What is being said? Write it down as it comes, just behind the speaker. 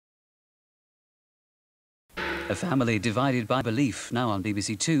A family divided by belief, now on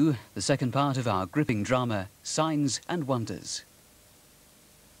BBC Two, the second part of our gripping drama, Signs and Wonders.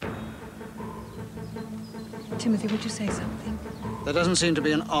 Timothy, would you say something? There doesn't seem to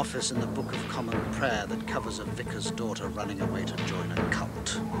be an office in the Book of Common Prayer that covers a vicar's daughter running away to join a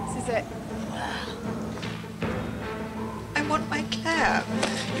cult. This is it. I want my Claire.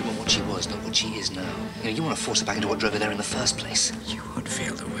 You want what she was, not what she is now. You want to force her back into what drove her there in the first place. You won't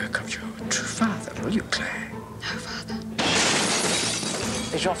fail the work of your true father, will you, Claire? No, Father.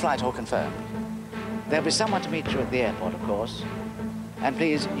 Is your flight all confirmed? There'll be someone to meet you at the airport, of course. And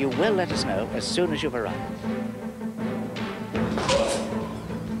please, you will let us know as soon as you've arrived.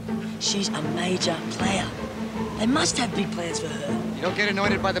 She's a major player. They must have big plans for her. You don't get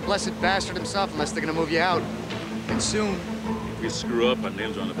anointed by the blessed bastard himself unless they're gonna move you out. And soon. If we screw up, our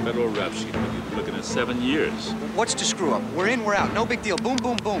name's on a federal rap sheet. We'll be looking at 7 years. What's to screw up? We're in, we're out. No big deal. Boom,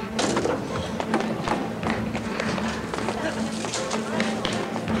 boom, boom.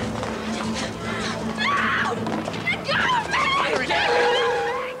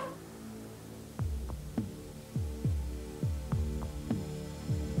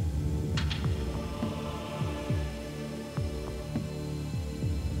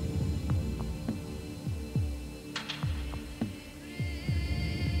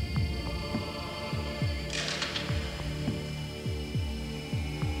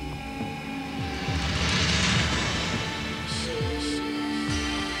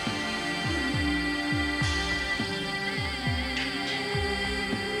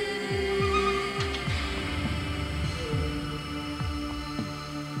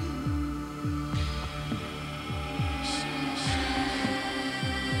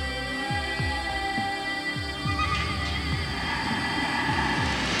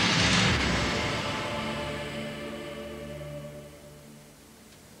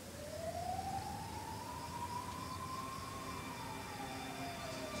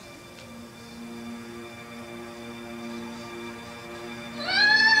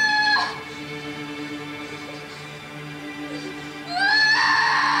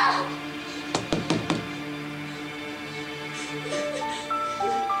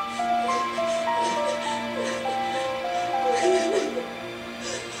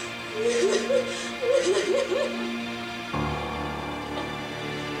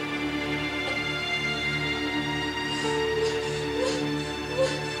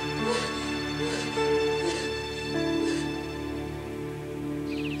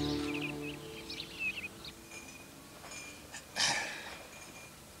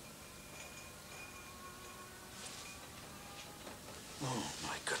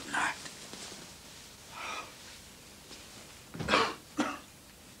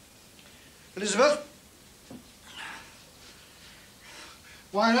 Elizabeth?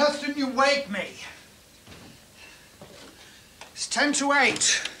 Why on earth didn't you wake me? It's 10 to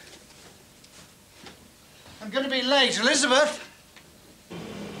 8. I'm going to be late. Elizabeth?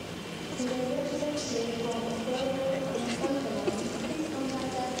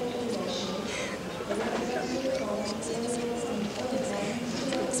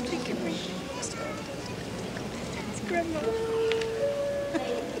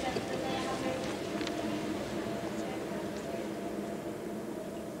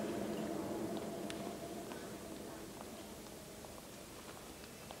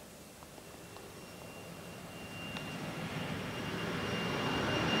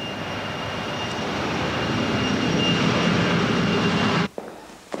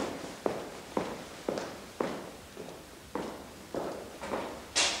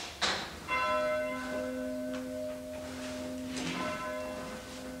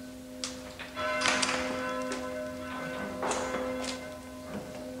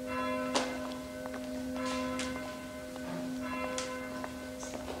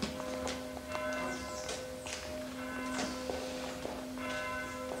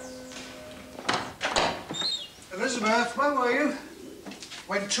 Elizabeth, where were you?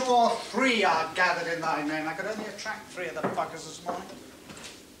 When 2 or 3 are gathered in thy name, I could only attract 3 of the fuckers this morning.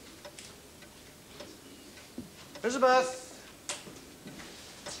 Elizabeth?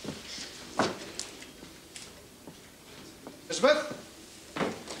 Elizabeth?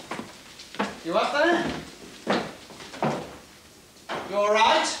 You up there? You all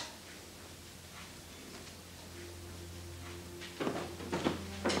right?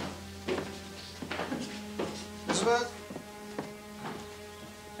 Elizabeth?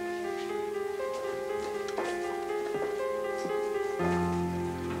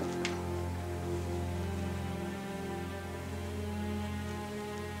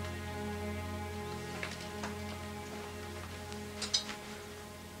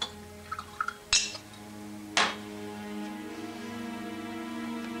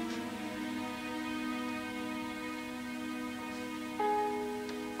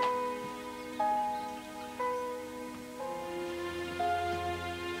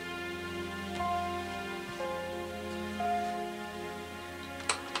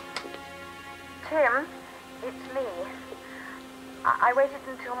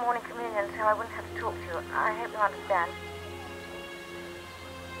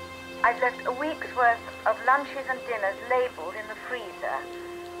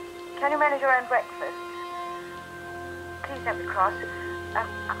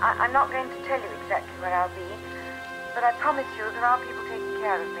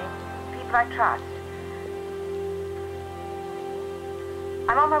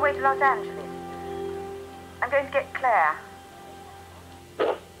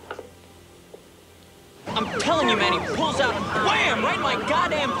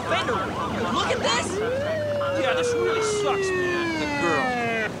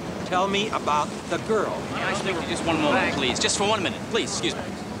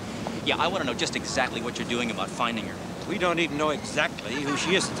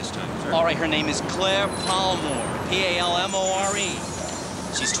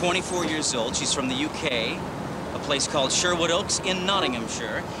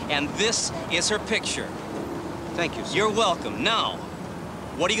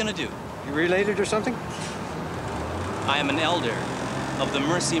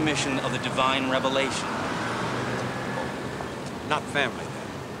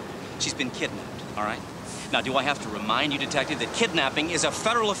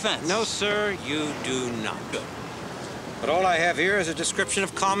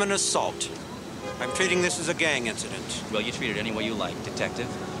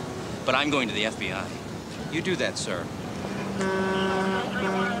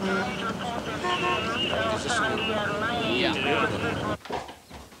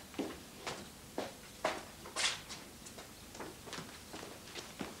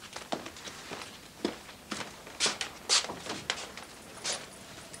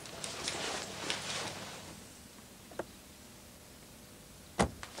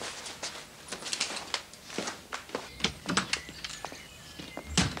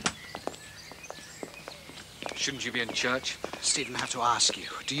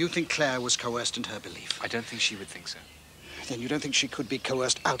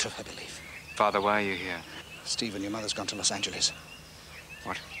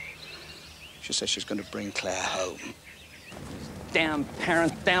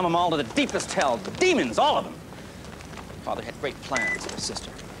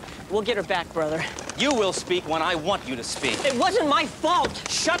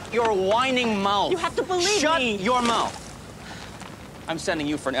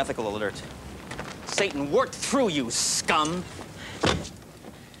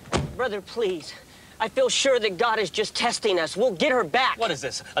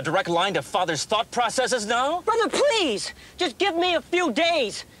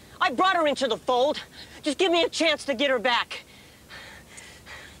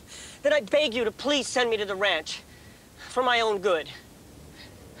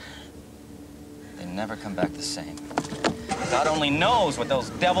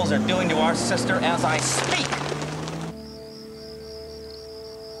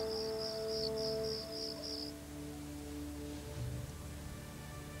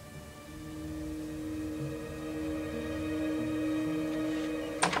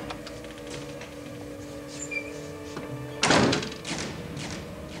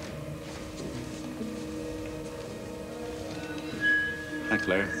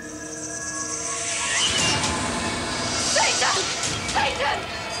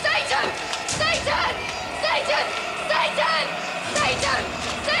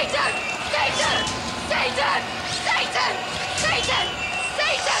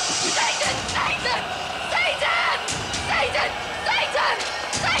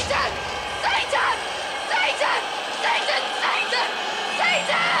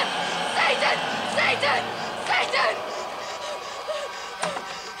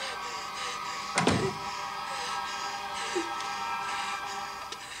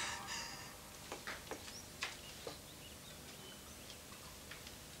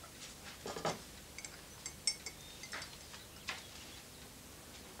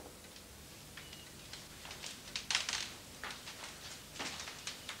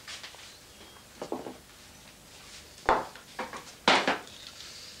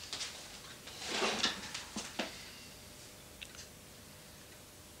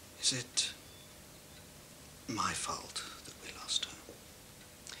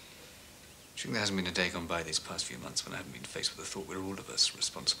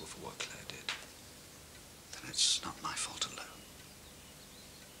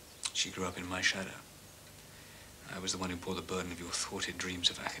 I was the one who bore the burden of your thwarted dreams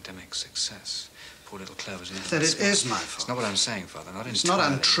of academic success. Poor little Claire was in it. That it is my fault. It's not what I'm saying, Father. Not It's entirely.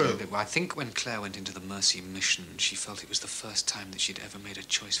 not untrue. I think when Claire went into the Mercy mission, she felt it was the first time that she'd ever made a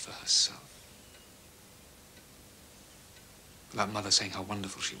choice for herself. Without Mother saying how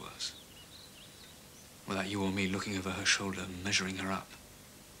wonderful she was. Without you or me looking over her shoulder, measuring her up.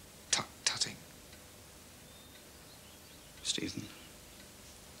 Tut-tutting. Stephen,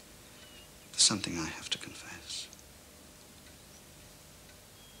 there's something I have to confess.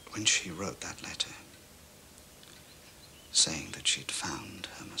 When she wrote that letter, saying that she'd found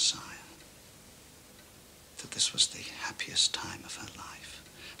her Messiah, that this was the happiest time of her life,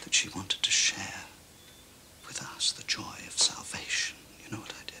 that she wanted to share with us the joy of salvation, you know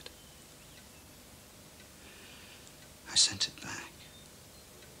what I did? I sent it back,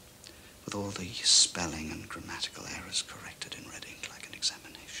 with all the spelling and grammatical errors corrected in red ink like an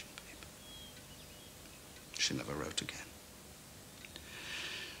examination paper. She never wrote again.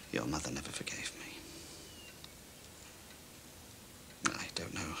 Your mother never forgave me. I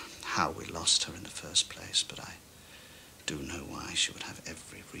don't know how we lost her in the first place, but I do know why. She would have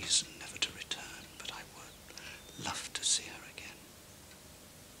every reason never to return, but I would love to see her again.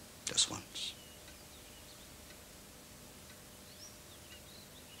 Just once.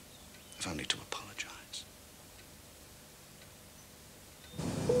 If only to apologize.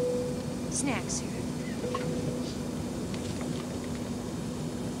 Snacks here.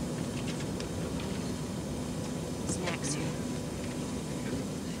 Snacks here.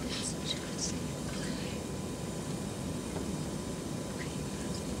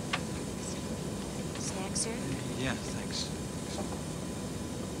 Snacks, sir? Yeah, thanks.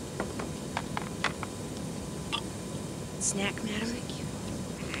 Snack, madam? Thank you.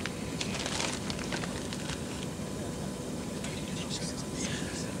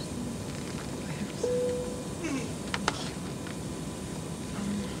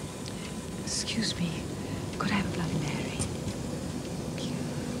 Excuse me. Could I have a Bloody Mary? Thank you.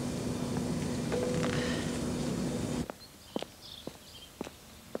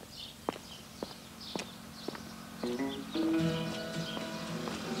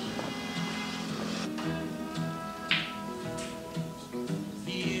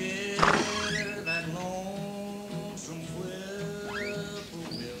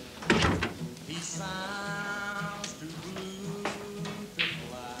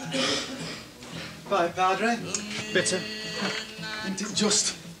 Bye, Padre. Bitter. Isn't it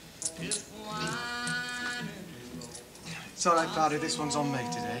just? It's all right, Padre. This one's on me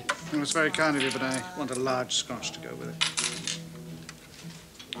today. It was very kind of you, but I want a large scotch to go with it.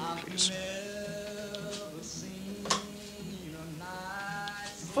 Please.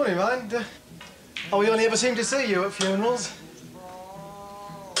 Funny, mind. We only ever seem to see you at funerals.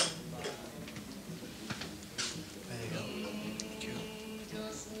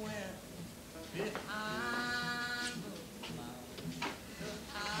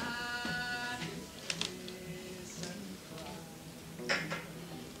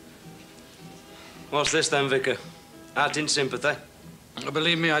 What's this then, Vicar? Acting sympathy?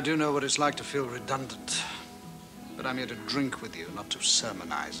 Believe me, I do know what it's like to feel redundant. But I'm here to drink with you, not to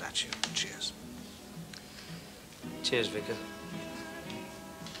sermonize at you. Cheers. Cheers, Vicar.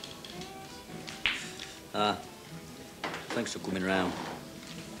 Thanks for coming round.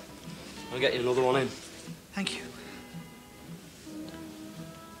 I'll get you another one in. Thank you.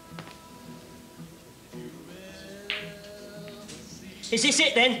 Is this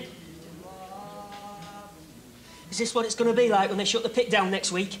it, then? Is this what it's going to be like when they shut the pit down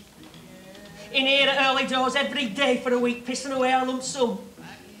next week? In here at early doors every day for a week, pissing away our lump sum.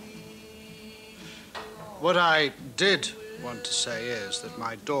 What I did want to say is that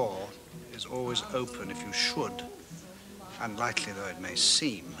my door is always open if you should, unlikely though it may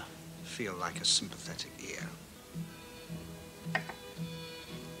seem, feel like a sympathetic ear.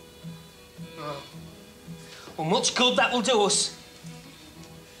 Oh. Well, much good that will do us.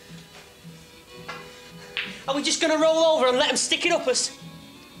 Are we just going to roll over and let them stick it up us?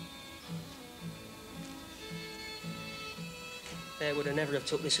 They would have never have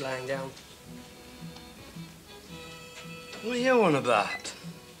took this lying down. What are you on about?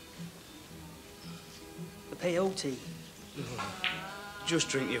 The peyote. Just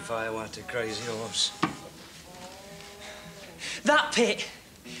drink your fire white crazy horse. That pit,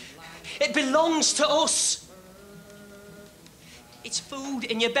 it belongs to us. It's food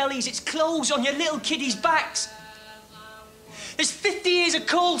in your bellies, it's clothes on your little kiddies' backs. There's 50 years of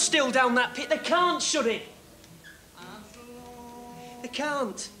coal still down that pit. They can't shut it. They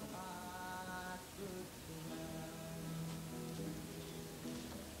can't.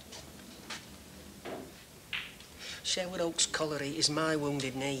 Sherwood Oaks colliery is my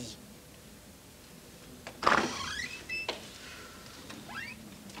wounded knee.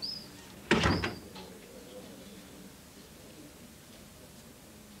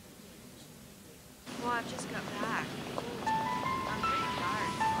 Well, I've just got back. I'm pretty tired.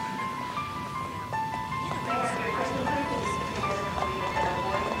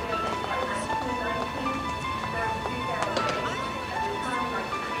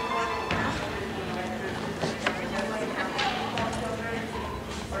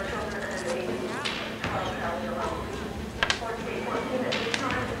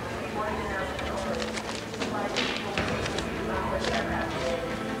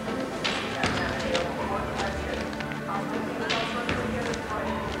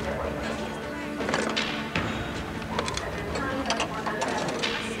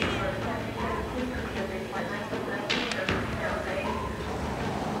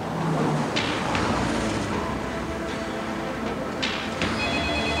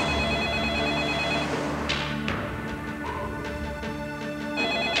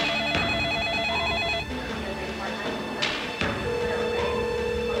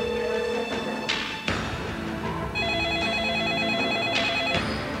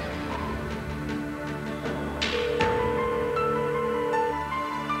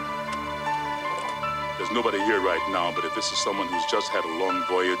 Nobody here right now, but if this is someone who's just had a long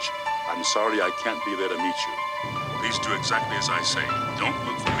voyage, I'm sorry I can't be there to meet you. Please do exactly as I say. Don't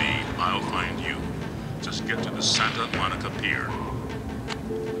look for me, I'll find you. Just get to the Santa Monica Pier.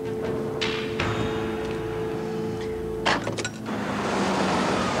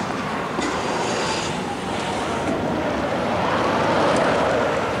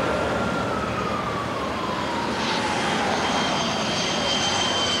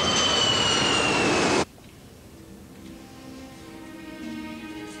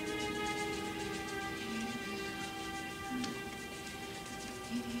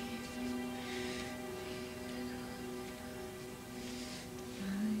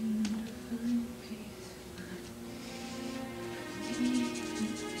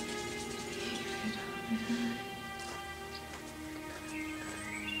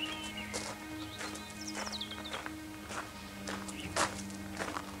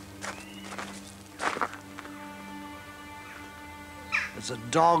 As a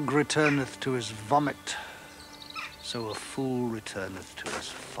dog returneth to his vomit, so a fool returneth to his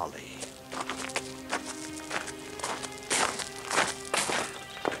folly.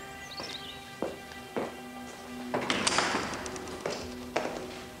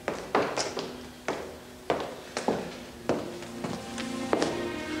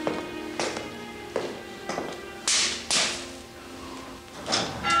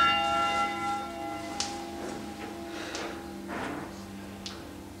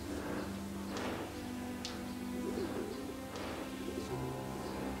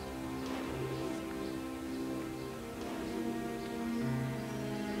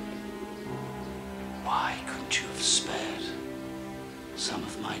 Why couldn't you have spared some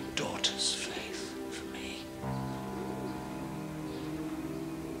of my daughter's faith for me?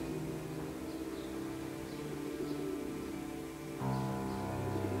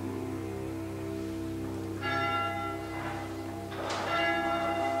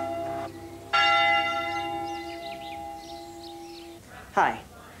 Hi.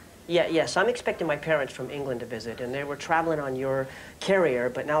 Yes, I'm expecting my parents from England to visit, and they were traveling on your carrier,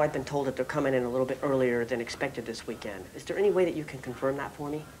 but now I've been told that they're coming in a little bit earlier than expected this weekend. Is there any way that you can confirm that for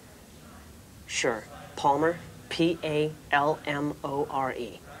me? Sure. Palmer, P-A-L-M-O-R-E.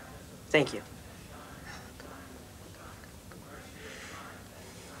 Thank you.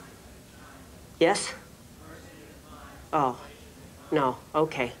 Yes? Oh, no,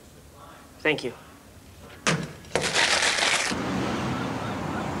 okay. Thank you.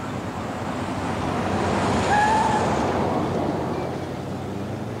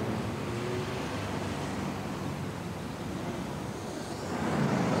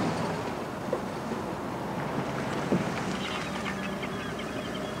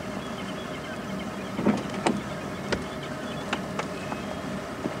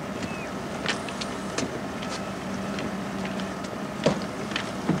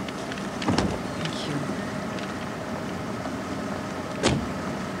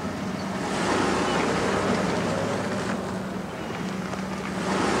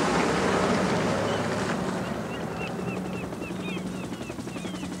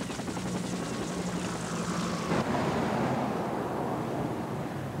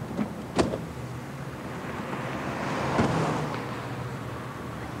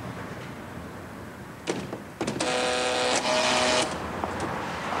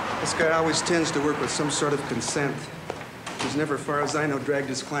 This guy always tends to work with some sort of consent. He's never, as far as I know, dragged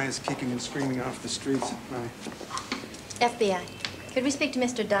his clients kicking and screaming off the streets. FBI. Could we speak to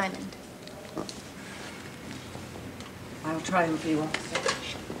Mr. Diamond? I'll try him for you, officer.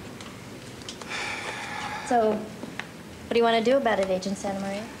 So, what do you want to do about it, Agent Santa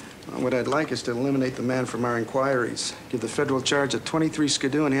Maria? Well, what I'd like is to eliminate the man from our inquiries, give the federal charge a 23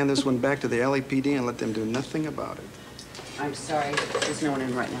 skidoo and hand this one back to the LAPD and let them do nothing about it. I'm sorry. There's no one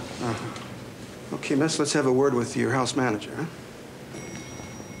in right now. Okay, miss, let's have a word with your house manager, huh?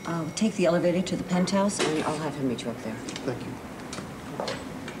 I'll take the elevator to the penthouse, and I'll have him meet you up there. Thank you.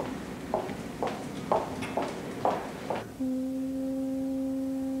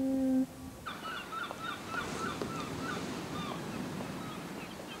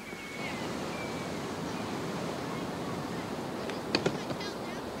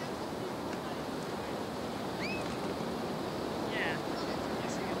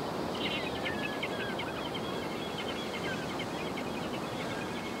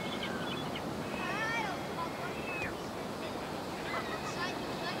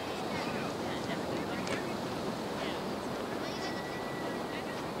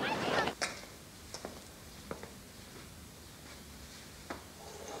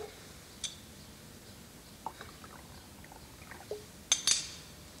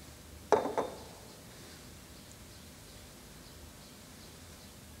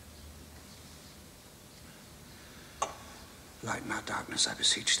 Lighten our darkness, I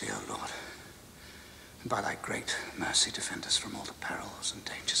beseech thee, O Lord. And by thy great mercy defend us from all the perils and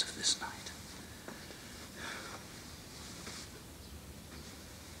dangers of this night.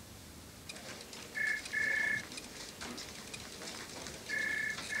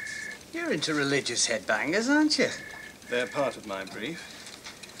 You're into religious headbangers, aren't you? They're part of my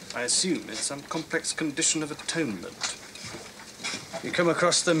brief. I assume it's some complex condition of atonement. You come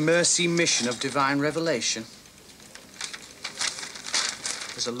across the mercy mission of divine revelation.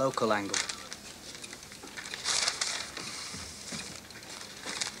 There's a local angle.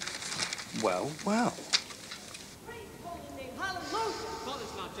 Well, well. Hallelujah! God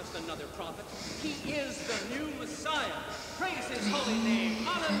is not just another prophet. He is the new Messiah. Praise his holy name.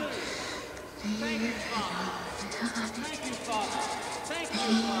 Hallelujah! Thank you, Father. Thank you, Father. Thank you,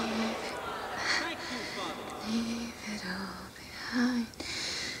 Father. Thank you, Father. Leave it all behind.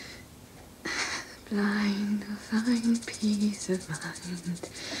 Blind, find peace of mind.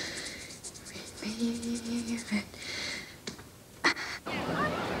 Relieve it.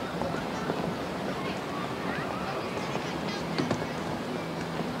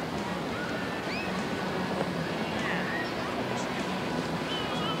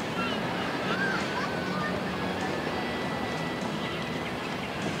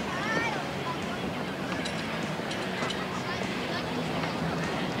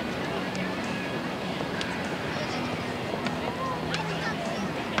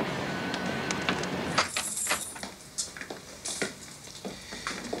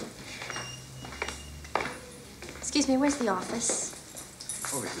 Excuse me, where's the office?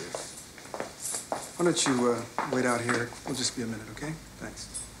 Over here. Why don't you wait out here? We'll just be a minute, okay? Thanks.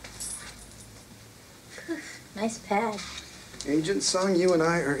 Nice pad. Agent Sung, you and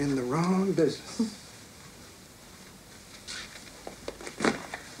I are in the wrong business.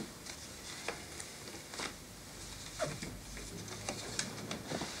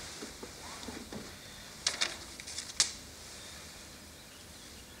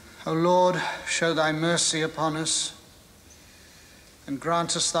 O Lord, show thy mercy upon us and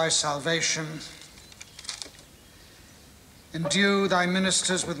grant us thy salvation. Endue thy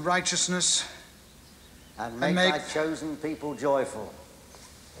ministers with righteousness and make thy chosen people joyful.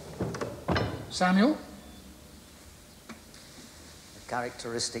 Samuel? The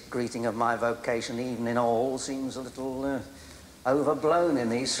characteristic greeting of my vocation, evening all, seems a little overblown in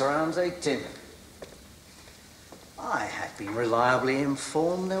these surrounds, eh, Tim? I had been reliably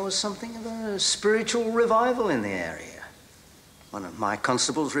informed there was something of a spiritual revival in the area. One of my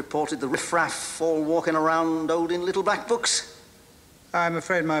constables reported the riffraff all walking around holding little black books. I'm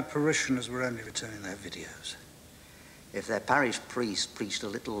afraid my parishioners were only returning their videos. If their parish priest preached a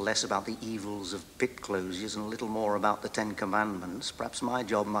little less about the evils of pit closures and a little more about the Ten Commandments, perhaps my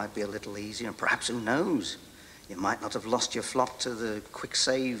job might be a little easier, and perhaps, who knows, you might not have lost your flock to the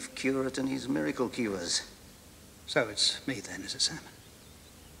quick-save curate and his miracle cures. So it's me then, is it, Sam?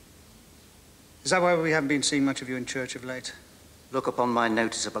 Is that why we haven't been seeing much of you in church of late? Look upon my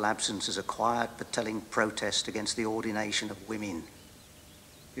noticeable absence as a quiet but telling protest against the ordination of women.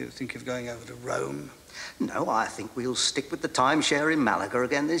 You think of going over to Rome? No, I think we'll stick with the timeshare in Malaga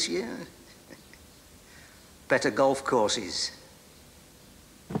again this year. Better golf courses.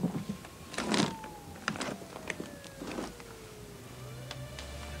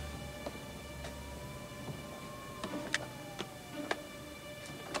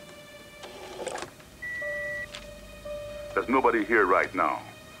 nobody here right now.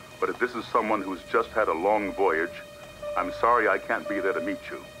 But if this is someone who's just had a long voyage, I'm sorry I can't be there to meet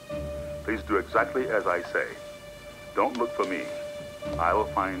you. Please do exactly as I say. Don't look for me. I will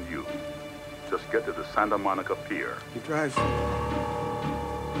find you. Just get to the Santa Monica Pier. You drive.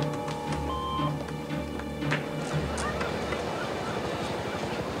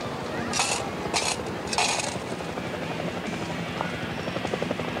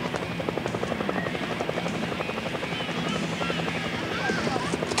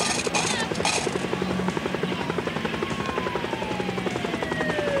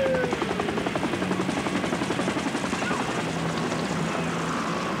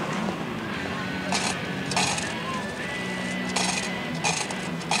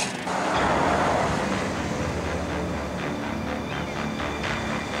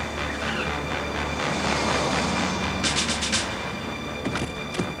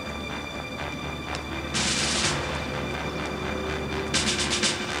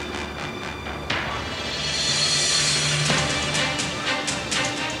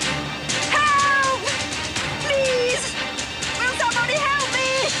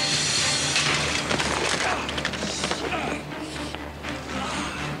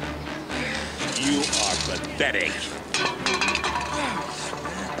 Pathetic.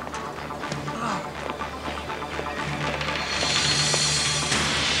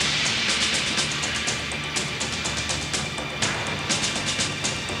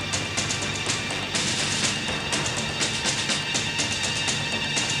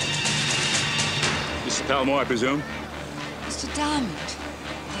 Mr. Palmore, I presume? Mr. Diamond,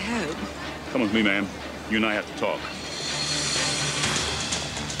 I hope. Come with me, ma'am. You and I have to talk.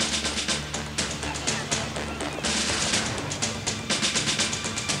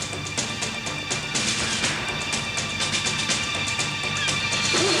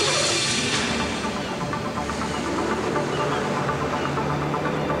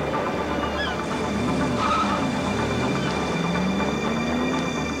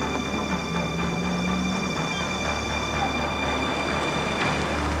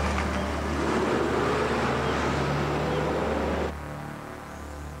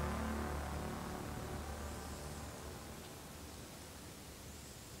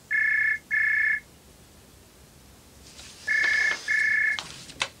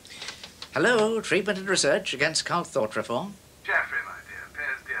 Hello, treatment and research against cult thought reform. Geoffrey, my dear,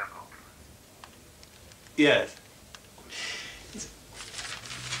 Piers Dearborn. Yes.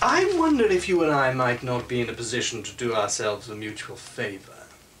 I wonder if you and I might not be in a position to do ourselves a mutual favor.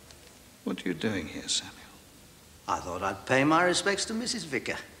 What are you doing here, Samuel? I thought I'd pay my respects to Mrs.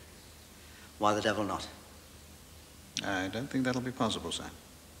 Vicker. Why the devil not? I don't think that'll be possible, Sam.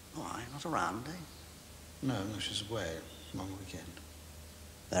 Why? Not around, eh? No, she's away. Long weekend.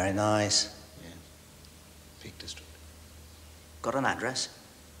 Very nice. Yeah. Peak District. Got an address?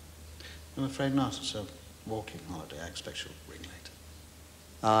 I'm afraid not. It's a walking holiday. I expect she'll ring later.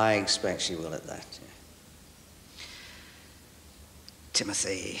 I expect she will at that, yeah.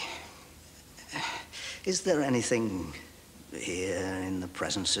 Timothy, is there anything here in the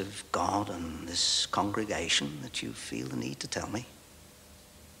presence of God and this congregation that you feel the need to tell me?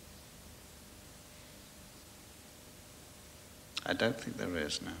 I don't think there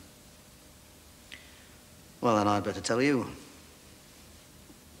is, no. Well, then I'd better tell you.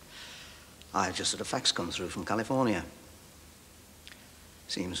 I've just had a fax come through from California.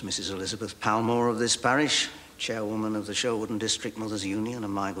 Seems Mrs. Elizabeth Palmore of this parish, chairwoman of the Sherwood and District Mothers Union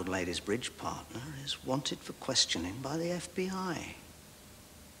and my good lady's bridge partner, is wanted for questioning by the FBI.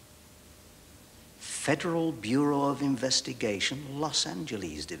 Federal Bureau of Investigation, Los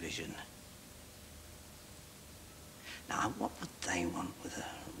Angeles Division. Now, what would they want with a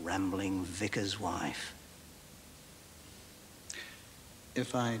rambling vicar's wife?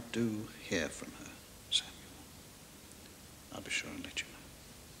 If I do hear from her, Samuel, I'll be sure and let you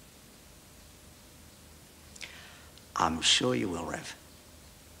know. I'm sure you will, Rev.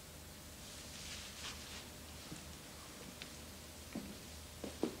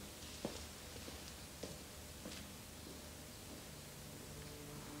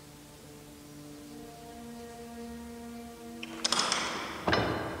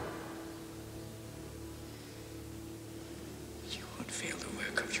 Fail the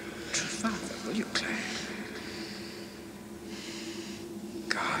work of your true father, will you, Claire?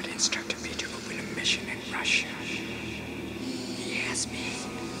 God instructed me to open a mission in Russia. He asked me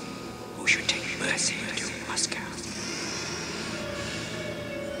who should take mercy to Moscow.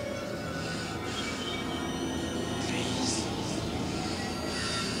 Please,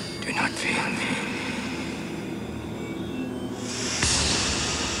 do not fail me.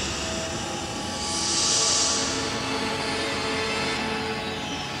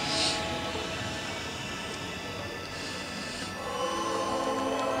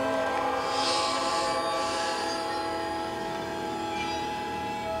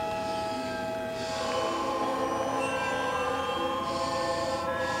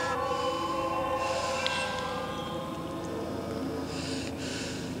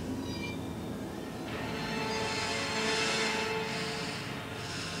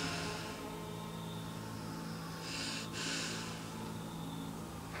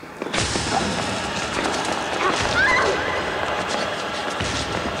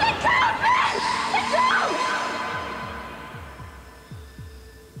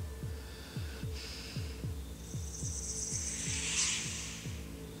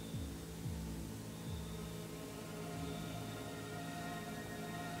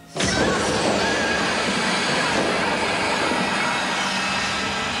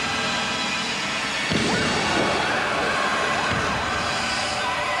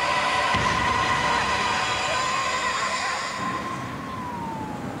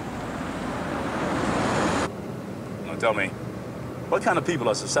 Tell me, what kind of people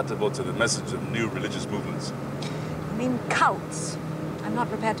are susceptible to the message of new religious movements? I mean cults. I'm not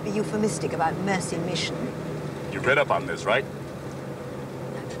prepared to be euphemistic about mercy mission. You read up on this, right?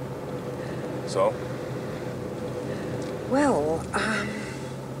 So? Well,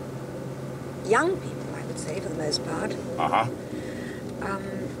 young people, I would say, for the most part. Uh-huh.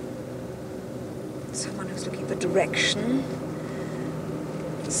 Someone who's looking for direction.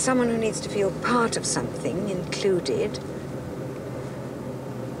 Someone who needs to feel part of something, included.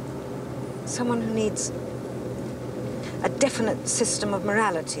 Someone who needs a definite system of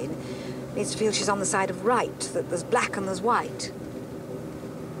morality. Needs to feel she's on the side of right, that there's black and there's white.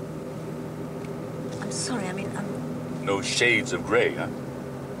 I'm sorry, I mean, No shades of gray, huh?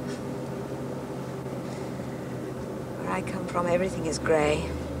 where I come from, everything is grey.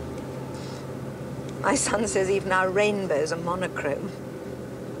 My son says even our rainbows are monochrome.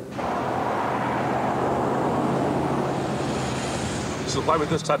 So why would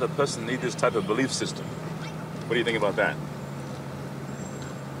this type of person need this type of belief system? What do you think about that?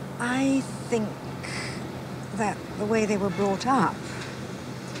 I think that the way they were brought up,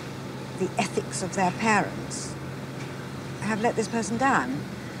 the ethics of their parents, have let this person down.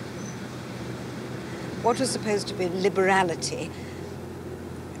 What was supposed to be liberality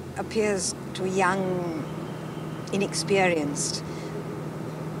appears to a young, inexperienced,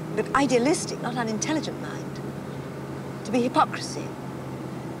 but idealistic, not unintelligent mind, to be hypocrisy.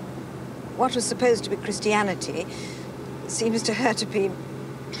 What was supposed to be Christianity seems to her to be,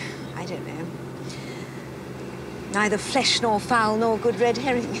 I don't know, neither flesh nor fowl nor good red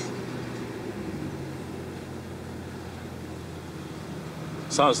herring.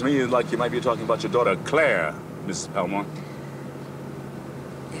 Sounds to me like you might be talking about your daughter, Claire, Mrs. Palmore.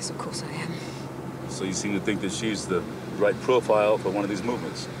 Yes, of course I am. So you seem to think that she's the right profile for one of these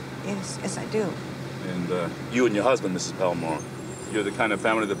movements. Yes, yes, I do. And you and your husband, Mrs. Palmore, you're the kind of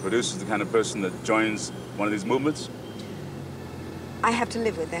family that produces the kind of person that joins one of these movements? I have to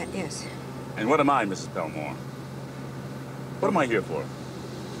live with that, yes. And what am I, Mrs. Palmore? What am I here for?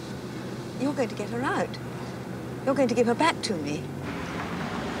 You're going to get her out. You're going to give her back to me.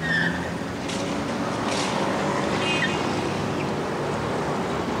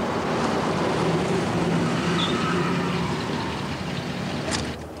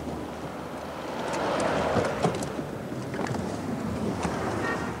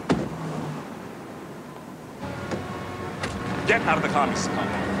 Get out of the car, Mrs.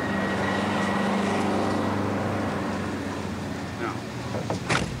 Palmore. Now,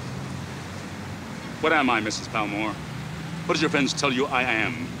 what am I, Mrs. Palmore? What did your friends tell you I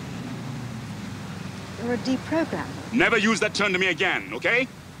am? You're a deprogrammer. Never use that term to me again, okay?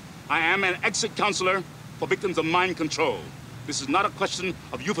 I am an exit counselor for victims of mind control. This is not a question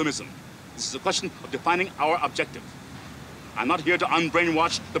of euphemism. This is a question of defining our objective. I'm not here to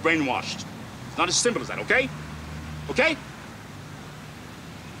unbrainwash the brainwashed. It's not as simple as that, okay? Okay?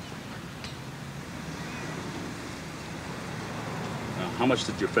 Now, how much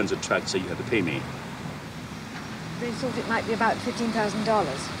did your friends at Track say you had to pay me? They thought it might be about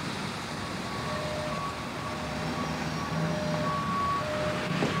 $15,000.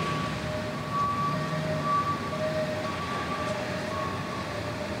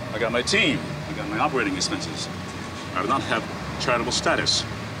 I got my team. I got my operating expenses. I do not have charitable status.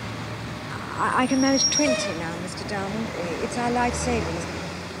 I can manage 20 now, Mr. Dalman. It's our life savings.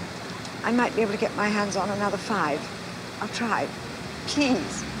 I might be able to get my hands on another 5. I'll try.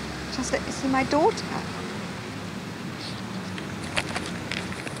 Please, just let me see my daughter.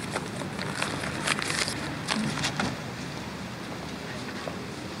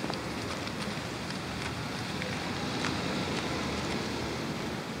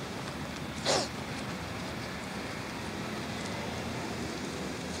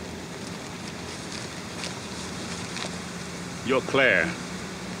 You're Claire.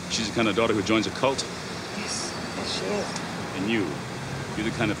 She's the kind of daughter who joins a cult? Yes, yes, she is. And you're the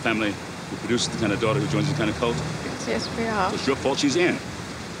kind of family who produces the kind of daughter who joins the kind of cult? Yes, yes, we are. So it's your fault she's in.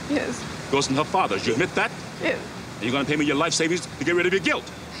 Yes. Goes from her father's. You admit that? Yes. And you're going to pay me your life savings to get rid of your guilt?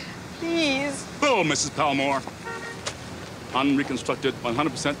 Please. Boom, Mrs. Palmore. Unreconstructed,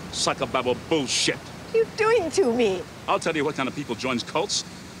 100% psychobabble bullshit. What are you doing to me? I'll tell you what kind of people joins cults.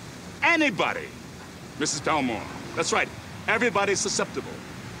 Anybody, Mrs. Palmore. That's right. Everybody's susceptible.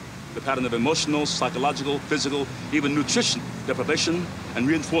 The pattern of emotional, psychological, physical, even nutrition, deprivation, and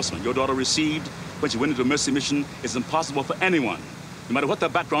reinforcement your daughter received when she went into a mercy mission is impossible for anyone, no matter what their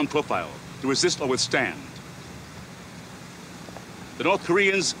background profile, to resist or withstand. The North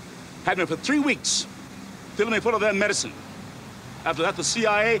Koreans had me for 3 weeks, filling me full of their medicine. After that, the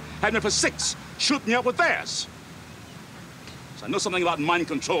CIA had me for 6, shooting me up with theirs. I know something about mind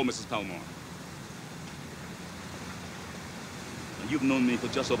control, Mrs. Palmore. And you've known me for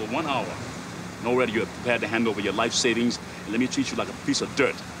just over 1 hour. And already you're prepared to hand over your life savings and let me treat you like a piece of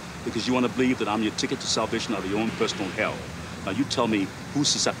dirt because you want to believe that I'm your ticket to salvation out of your own personal hell. Now you tell me who's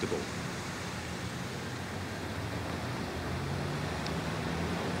susceptible.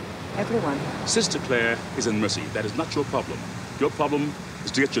 Everyone. Sister Claire is in Mercy. That is not your problem. Your problem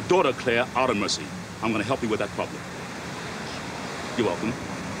is to get your daughter Claire out of Mercy. I'm going to help you with that problem. You're welcome.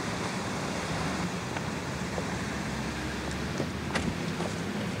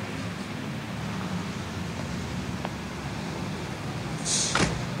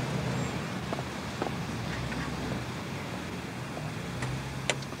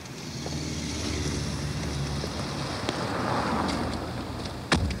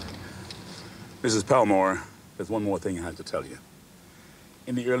 Mrs. Palmore, there's one more thing I have to tell you.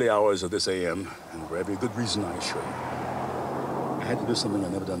 In the early hours of this AM, and for every good reason I assure you, I had to do something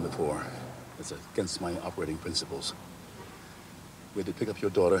I've never done before. It's against my operating principles. We had to pick up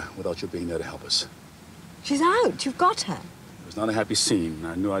your daughter without you being there to help us. She's out. You've got her. It was not a happy scene. I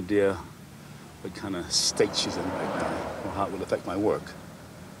had no idea what kind of state she's in right now, or how it will affect my work.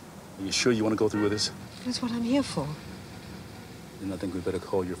 Are you sure you want to go through with this? That's what I'm here for. Then I think we better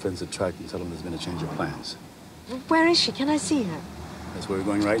call your friends at Track and tell them there's been a change of plans. Where is she? Can I see her? That's where we're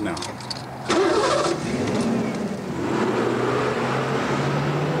going right now.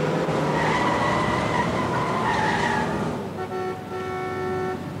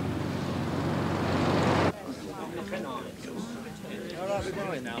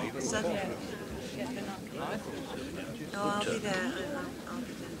 I'll be there.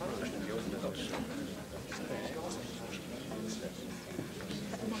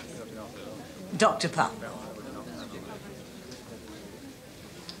 Dr. Palmer.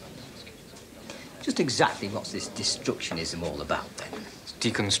 Just exactly what's this destructionism all about, then? It's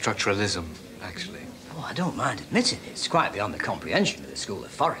deconstructuralism, actually. Oh, I don't mind admitting it's quite beyond the comprehension of the School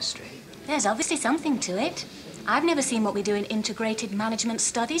of Forestry. There's obviously something to it. I've never seen what we do in integrated management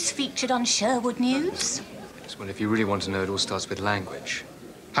studies featured on Sherwood News. Yes, well, if you really want to know, it all starts with language.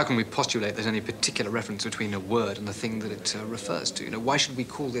 How can we postulate there's any particular reference between a word and the thing that it refers to? You know, why should we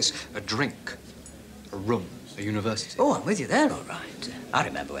call this a drink, a room, a university? Oh, I'm with you there, all right. I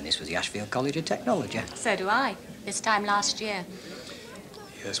remember when this was the Ashfield College of Technology. So do I. This time last year.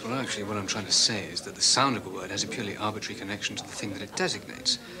 Yes, well, actually, what I'm trying to say is that the sound of a word has a purely arbitrary connection to the thing that it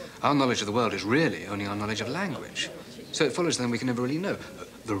designates. Our knowledge of the world is really only our knowledge of language. So it follows then we can never really know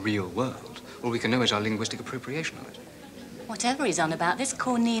the real world. All we can know is our linguistic appropriation of it. Whatever he's on about, this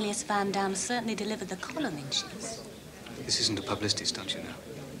Cornelius Van Dam certainly delivered the column inches. This isn't a publicity stunt, you know.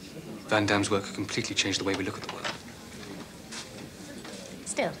 Van Dam's work completely changed the way we look at the world.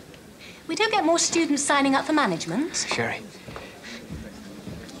 Still, we do get more students signing up for management. Sherry.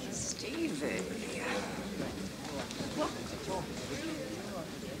 Stevie.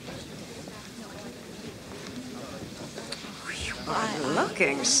 You are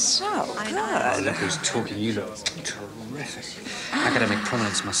looking so good. Oh, look who's talking. You look terrific. Academic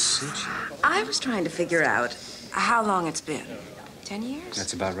prominence must suit you. I was trying to figure out how long it's been. 10 years?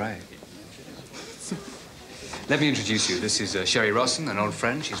 That's about right. Let me introduce you. This is Sherry Rawson, an old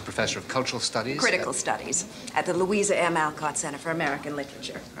friend. She's professor of cultural studies. Critical studies at the Louisa M. Alcott Center for American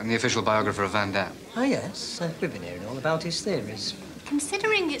Literature. And the official biographer of Van Dam. Oh, yes. We've been hearing all about his theories.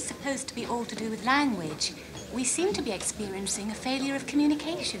 Considering it's supposed to be all to do with language, we seem to be experiencing a failure of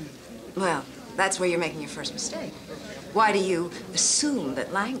communication. Well, that's where you're making your first mistake. Why do you assume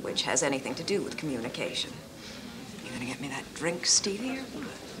that language has anything to do with communication? You gonna get me that drink, Stevie, or what?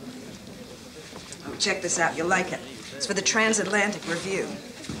 Oh, check this out. You'll like it. It's for the Transatlantic Review.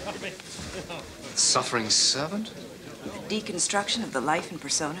 Suffering servant? The deconstruction of the life and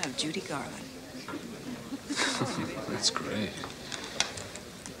persona of Judy Garland. That's great.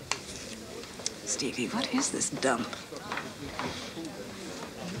 Stevie, what is this dump?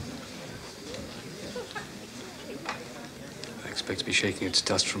 I expect to be shaking its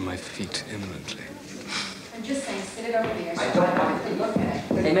dust from my feet imminently. I'm just saying, sit it over there. I don't want to look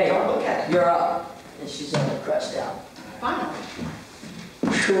at it. Hey, mate, don't look at it. You're up. And she's crushed out. Fine.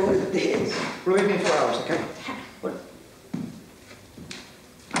 Sure it is. We'll leave me 4 hours, okay?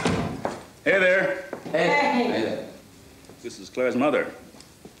 Hey there. Hey. Hey there. This is Claire's mother.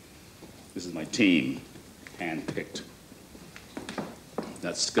 This is my team, hand-picked.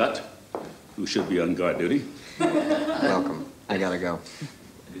 That's Scott, who should be on guard duty. Welcome. I gotta go.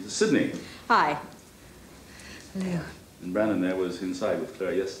 This is Sydney. Hi. Hello. And Brandon there was inside with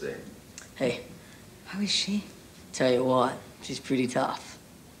Claire yesterday. Hey, How is she? tell you what, she's pretty tough.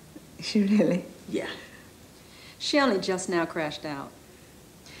 Is she really? Yeah. She only just now crashed out.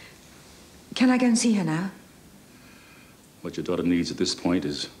 Can I go and see her now? What your daughter needs at this point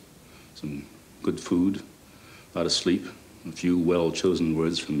is some good food, a lot of sleep, a few well-chosen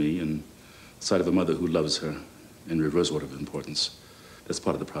words from me, and the sight of a mother who loves her in reverse order of importance. That's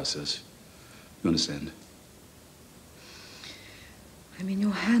part of the process. You understand? I'm in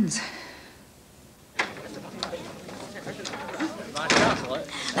your hands.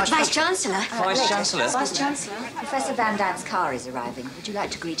 Vice-Chancellor. Vice-Chancellor? Vice-Chancellor. Professor Van Dant's car is arriving. Would you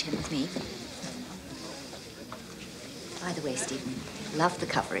like to greet him with me? By the way, Stephen, love the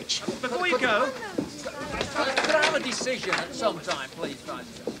coverage. Before you go, could I have a decision at some time, please,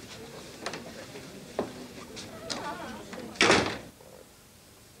 Vice?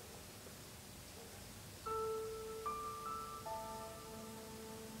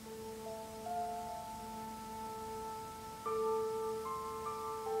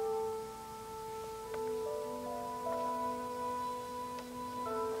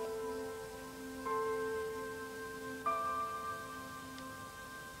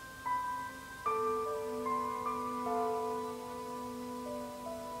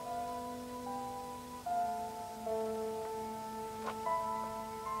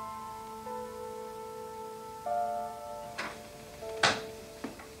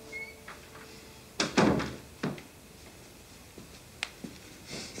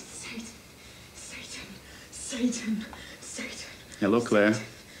 Satan. Hello, Claire.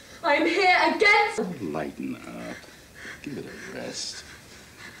 I'm here again. Lighten up. Give it a rest.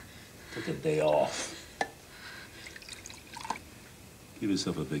 Take a day off. Give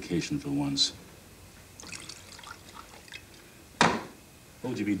yourself a vacation for once. What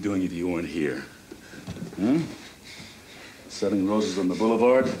would you be doing if you weren't here? Hmm? Selling roses on the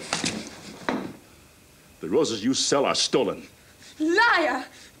boulevard? The roses you sell are stolen. Liar!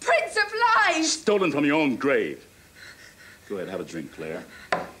 Prince of lies! Stolen from your own grave. Go ahead, have a drink, Claire.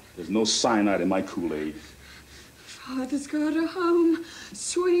 There's no cyanide in my Kool-Aid. Father's got a home,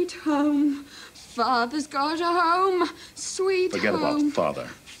 sweet home. Father's got a home, sweet Forget home. about father.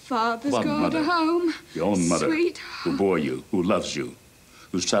 Father's What got mother? a home, Your own mother, sweet who bore you, who loves you,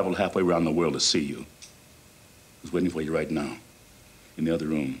 who's traveled halfway around the world to see you, who's waiting for you right now, in the other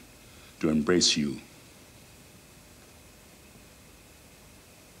room, to embrace you.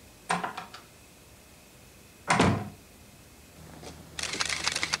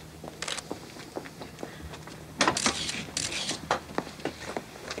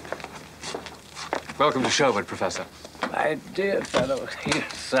 Welcome to Sherwood, Professor. My dear fellow, you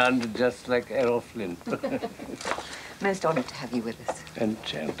sound just like Earl Flynn. Most honored to have you with us.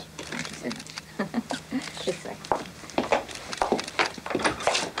 Enchant. Thank you so much. This way.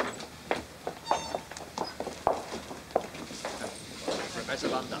 Professor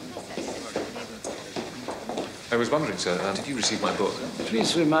Van Dant. I was wondering, sir, did you receive my book?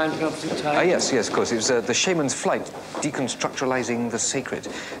 Please remind me of the title. Yes, of course. It was The Shaman's Flight, Deconstructuralizing the Sacred.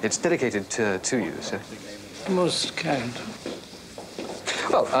 It's dedicated to you, sir. Most kind.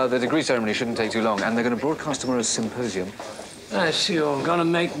 Well, the degree ceremony shouldn't take too long, and they're going to broadcast tomorrow's symposium. I see you're going to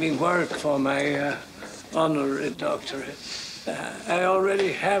make me work for my honorary doctorate. I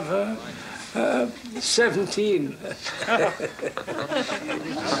already have her. 17.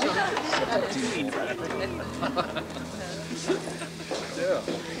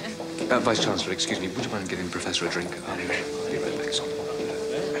 Vice-Chancellor, excuse me, would you mind giving the Professor a drink? I'll be right back, sir.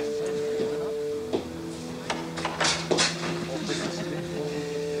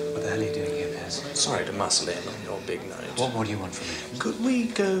 What the hell are you doing here, Pez? Sorry to muscle in on your big night. What do you want from me? Could we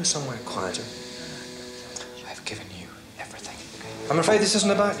go somewhere quieter? I've given you everything. I'm afraid this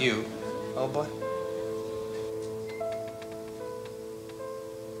isn't about you, old boy.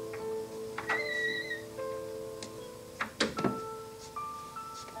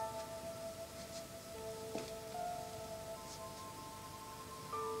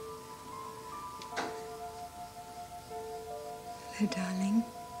 Hello, darling.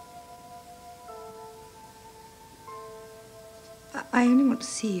 I only want to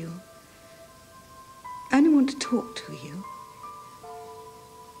see you. I only want to talk to you.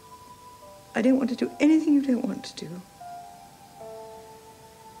 I don't want to do anything you don't want to do.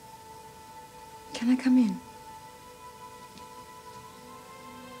 Can I come in?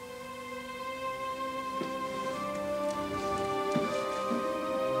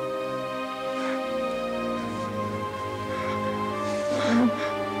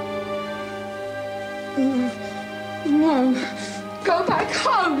 No. Go back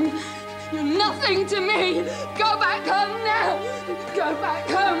home. You're nothing to me. Go back home now. Go back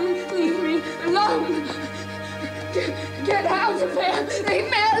home. Leave me alone. Get out of here. Leave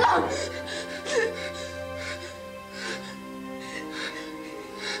me alone.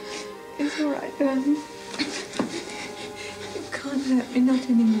 Logan, you can't hurt me, not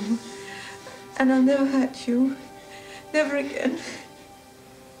anymore. And I'll never hurt you. Never again.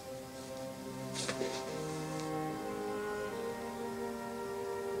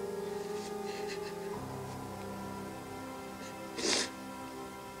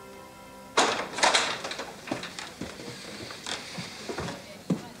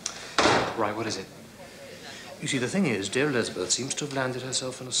 Right, what is it? You see, the thing is, dear Elizabeth seems to have landed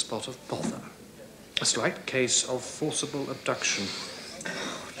herself in a spot of bother. A slight case of forcible abduction.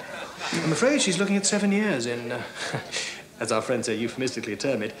 I'm afraid she's looking at 7 years in, as our friends so euphemistically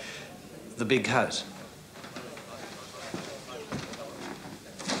term it, the big house.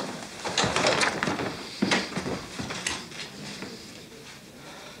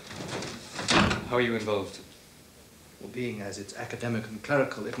 How are you involved? Well, being as it's academic and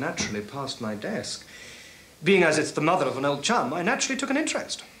clerical, it naturally passed my desk. Being as it's the mother of an old chum, I naturally took an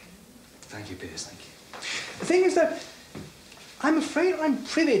interest. Thank you, Piers, thank you. The thing is that I'm afraid I'm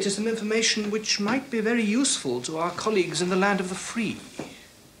privy to some information which might be very useful to our colleagues in the land of the free.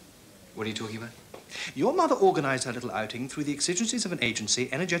 What are you talking about? Your mother organized her little outing through the exigencies of an agency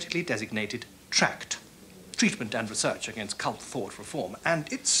energetically designated TRACT, Treatment and Research Against Cult Thought Reform,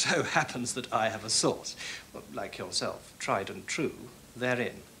 and it so happens that I have a source, well, like yourself, tried and true,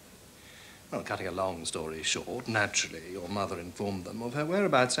 therein. Well, cutting a long story short, naturally, your mother informed them of her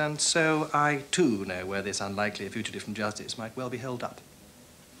whereabouts, and so I, too, know where this unlikely fugitive from justice might well be held up.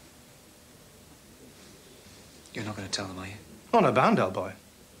 You're not going to tell them, are you? Honour bound, old boy.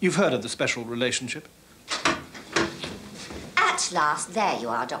 You've heard of the special relationship. At last, there you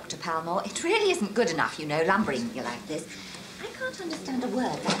are, Dr. Palmore. It really isn't good enough, you know, lumbering you like this. I can't understand a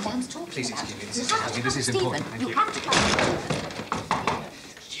word that Dan's talking Please about. excuse me, this is important. Thank you. You have to come.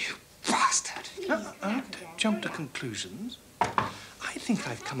 Bastard! Don't jump to conclusions. I think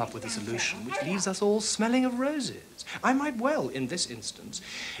I've come up with a solution which leaves us all smelling of roses. I might well, in this instance,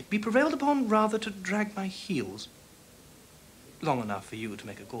 be prevailed upon rather to drag my heels. Long enough for you to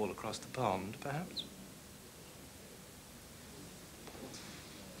make a call across the pond, perhaps?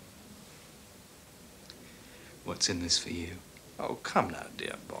 What's in this for you? Oh, come now,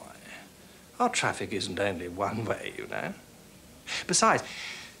 dear boy. Our traffic isn't only one way, you know. Besides,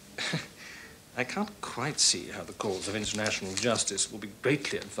 I can't quite see how the cause of international justice will be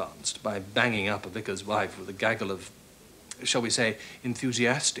greatly advanced by banging up a vicar's wife with a gaggle of, shall we say,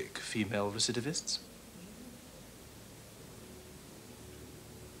 enthusiastic female recidivists.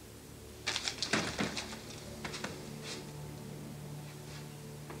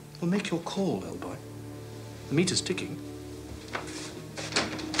 Well, make your call, old boy. The meter's ticking.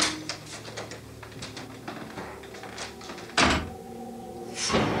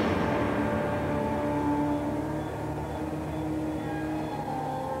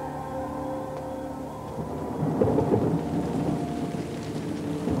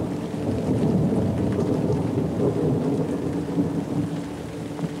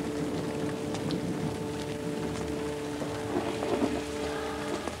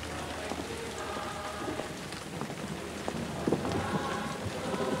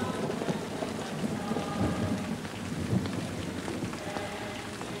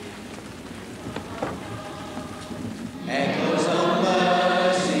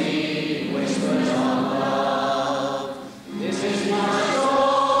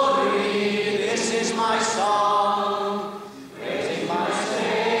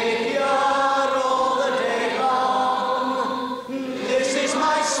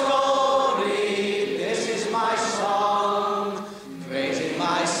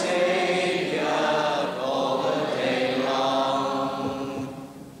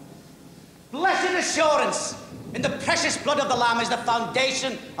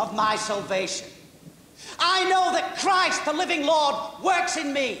 Of my salvation. I know that Christ, the living Lord, works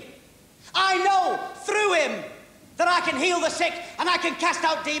in me. I know through him that I can heal the sick and I can cast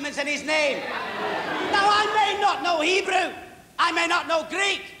out demons in his name. Now, I may not know Hebrew, I may not know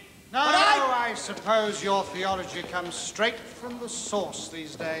Greek, No, but I suppose your theology comes straight from the source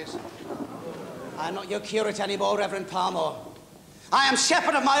these days. I'm not your curate anymore, Reverend Palmore. I am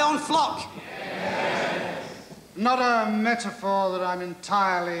shepherd of my own flock. Not a metaphor that I'm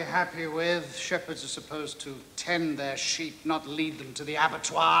entirely happy with. Shepherds are supposed to tend their sheep, not lead them to the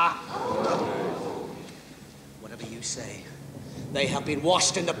abattoir. Whatever you say, they have been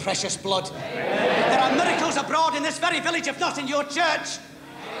washed in the precious blood. There are miracles abroad in this very village, if not in your church.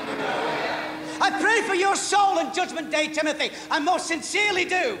 I pray for your soul on Judgment Day, Timothy. I most sincerely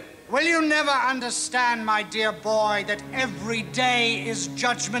do. Will you never understand, my dear boy, that every day is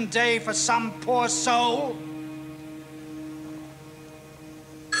Judgment Day for some poor soul?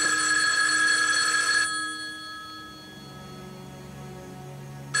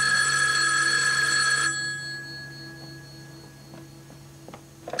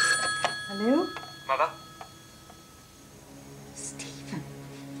 Hello? Mother? Stephen.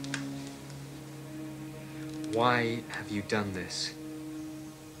 Why have you done this?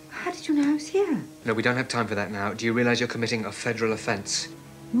 How did you know I was here? No, we don't have time for that now. Do you realize you're committing a federal offense?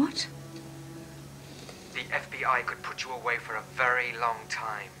 What? The FBI could put you away for a very long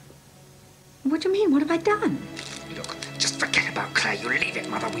time. What do you mean? What have I done? Look, just forget about Claire. You leave it,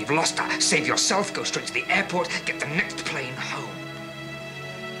 Mother. We've lost her. Save yourself, go straight to the airport, get the next plane home.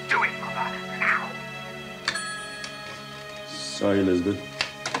 Do it, Mother, now. Sorry, Elizabeth.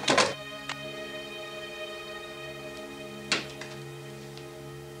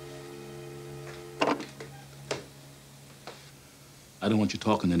 I don't want you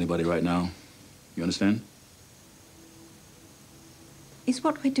talking to anybody right now. You understand? Is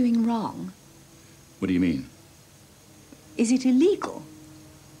what we're doing wrong? What do you mean? Is it illegal?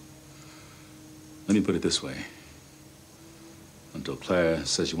 Let me put it this way. Until Claire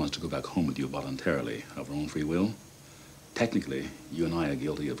says she wants to go back home with you voluntarily, of her own free will, technically, you and I are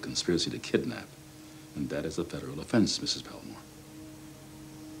guilty of conspiracy to kidnap. And that is a federal offense, Mrs. Palmore.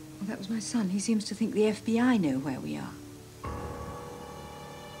 Well, that was my son. He seems to think the FBI know where we are.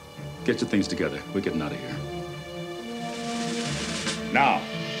 Get your things together. We're getting out of here. Now,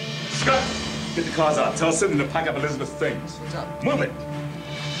 Scott, get the cars out. Tell Sidney to pack up Elizabeth's things. What's up? Move it.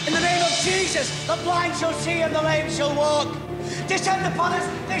 In the name of Jesus, the blind shall see and the lame shall walk. Descend upon us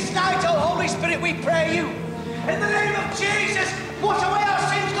this night, O Holy Spirit, we pray you. In the name of Jesus, wash away our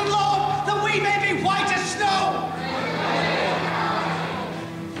sins, good Lord, that we may be white as snow.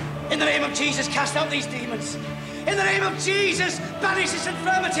 In the name of Jesus, cast out these demons. In the name of Jesus, banish this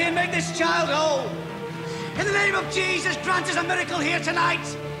infirmity and make this child whole. In the name of Jesus, grant us a miracle here tonight.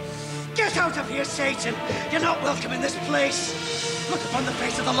 Get out of here, Satan. You're not welcome in this place. Look upon the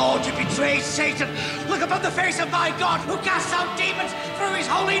face of the Lord, you betrayed Satan. Look upon the face of my God, who casts out demons through his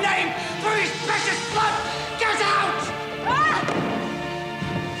holy name, through his precious blood. Get out! Ah!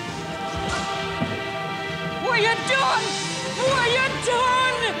 What are you doing? What are you doing?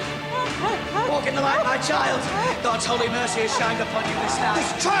 Walk in the light, my child. God's holy mercy has shined upon you this night.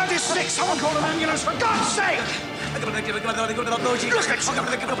 This child is sick. Someone call an ambulance, for God's sake! Look at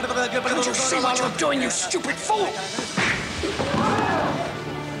Can't you see what you're doing, you stupid fool?